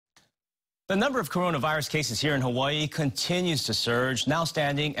The number of coronavirus cases here in Hawaii continues to surge, now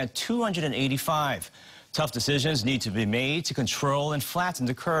standing at 285. Tough decisions need to be made to control and flatten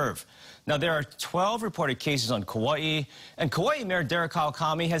the curve. Now, there are 12 reported cases on Kauai, and Kauai Mayor Derek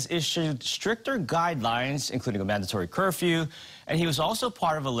Kawakami has issued stricter guidelines, including a mandatory curfew, and he was also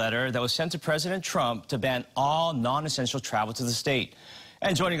part of a letter that was sent to President Trump to ban all non-essential travel to the state.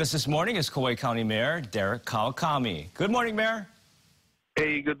 And joining us this morning is Kauai County Mayor Derek Kawakami. Good morning, Mayor.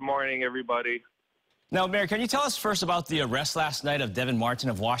 Hey, good morning, everybody. Now, Mayor, can you tell us first about the arrest last night of Devin Martin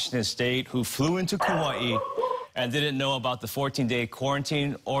of Washington State, who flew into Kauai and didn't know about the 14-day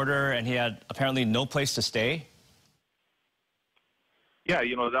quarantine order, and he had apparently no place to stay? Yeah,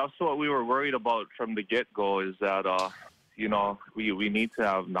 that's what we were worried about from the get-go, is that, we need to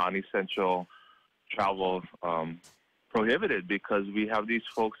have non-essential travel prohibited, because we have these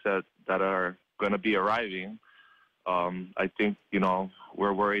folks that are going to be arriving. I think,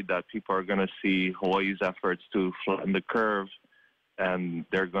 we're worried that people are going to see Hawaii's efforts to flatten the curve, and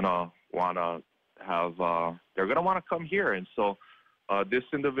they're going to want to come here. And so this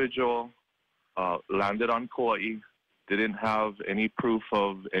individual landed on Kauai, didn't have any proof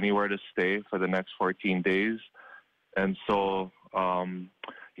of anywhere to stay for the next 14 days. And so,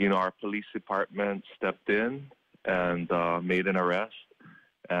 our police department stepped in and made an arrest,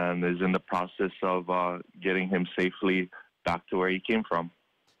 and is in the process of getting him safely back to where he came from.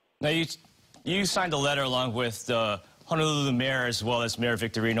 Now, you signed a letter along with the Honolulu mayor as well as Mayor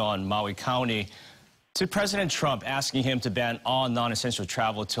Victorino on Maui County to President Trump, asking him to ban all non-essential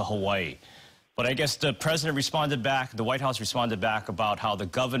travel to Hawaii. But I guess the president responded back, the White House responded back about how the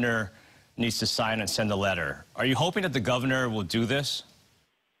governor needs to sign and send a letter. Are you hoping that the governor will do this?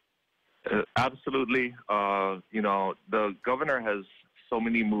 Absolutely. The governor has so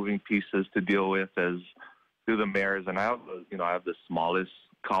many moving pieces to deal with, as do the mayors, and I have the smallest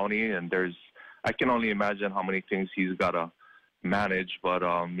county, and I can only imagine how many things he's got to manage. But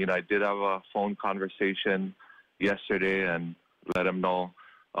I did have a phone conversation yesterday and let him know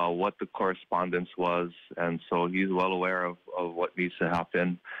what the correspondence was, and so he's well aware of what needs to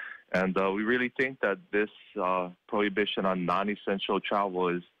happen. And we really think that this prohibition on non-essential travel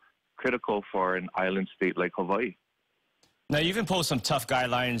is critical for an island state like Hawaii. Now, you've imposed some tough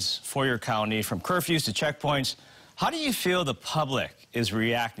guidelines for your county, from curfews to checkpoints. How do you feel the public is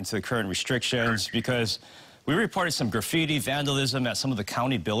reacting to the current restrictions? Because we reported some graffiti, vandalism at some of the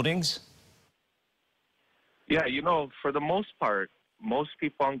county buildings. Yeah, for the most part, most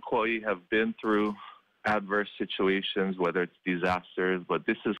people on Kauai have been through adverse situations, whether it's disasters, but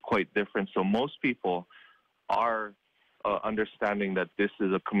this is quite different. So most people are understanding that this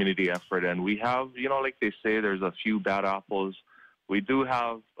is a community effort, and we have, like they say, there's a few bad apples. We do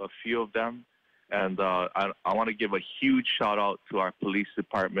have a few of them, and I want to give a huge shout out to our police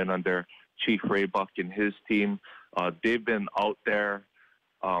department under Chief Ray Buck and his team. They've been out there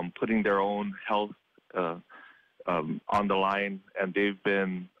putting their own health on the line, and they've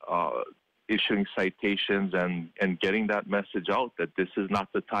been issuing citations and getting that message out that this is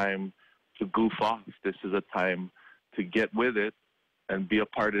not the time to goof off. This is a time to get with it and be a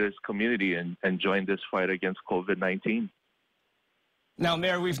part of this community and join this fight against COVID-19. Now,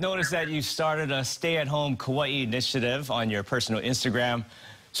 Mayor, we've noticed that you started a stay-at-home Kauai initiative on your personal Instagram.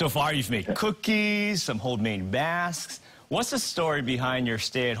 So far, you've made cookies, some homemade masks. What's the story behind your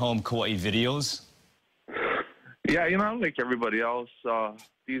stay-at-home Kauai videos? Yeah, like everybody else,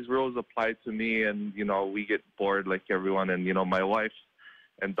 these rules apply to me, and, we get bored like everyone. And, my wife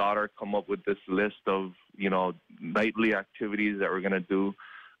and daughter come up with this list of, nightly activities that we're going to do.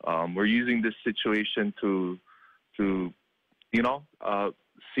 We're using this situation to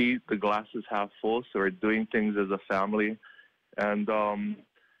see the glasses half full. So we're doing things as a family. And,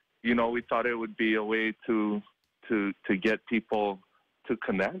 we thought it would be a way to get people to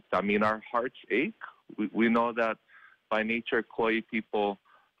connect. I mean, our hearts ache. We know that by nature, Kauai people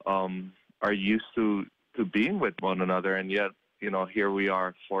are used to being with one another, and yet, here we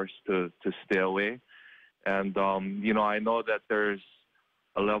are forced to stay away. And, I know that there's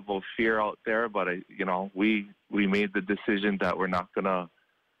a level of fear out there, but, we made the decision that we're not going to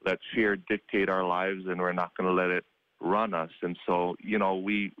let fear dictate our lives, and we're not going to let it run us. And so,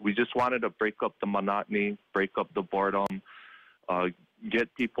 we just wanted to break up the monotony, break up the boredom,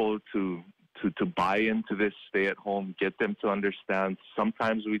 get people to buy into this stay at home, get them to understand.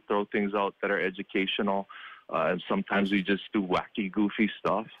 Sometimes we throw things out that are educational, and sometimes we just do wacky, goofy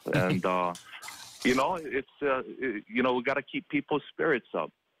stuff. And, we got to keep people's spirits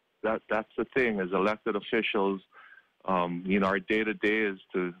up. That's the thing. As elected officials, our day-to-day is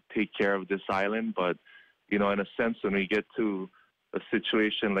to take care of this island. But, in a sense, when we get to a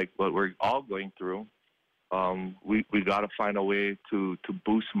situation like what we're all going through, we got to find a way to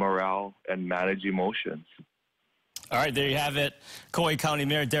boost morale and manage emotions. All right, there you have it. Kauai County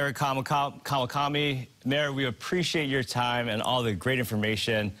Mayor Derek Kawakami. Mayor, we appreciate your time and all the great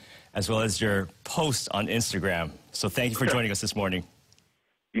information, as well as your posts on Instagram. So thank you for joining us this morning.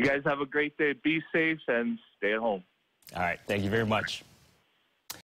 You guys have a great day. Be safe and stay at home. All right, thank you very much.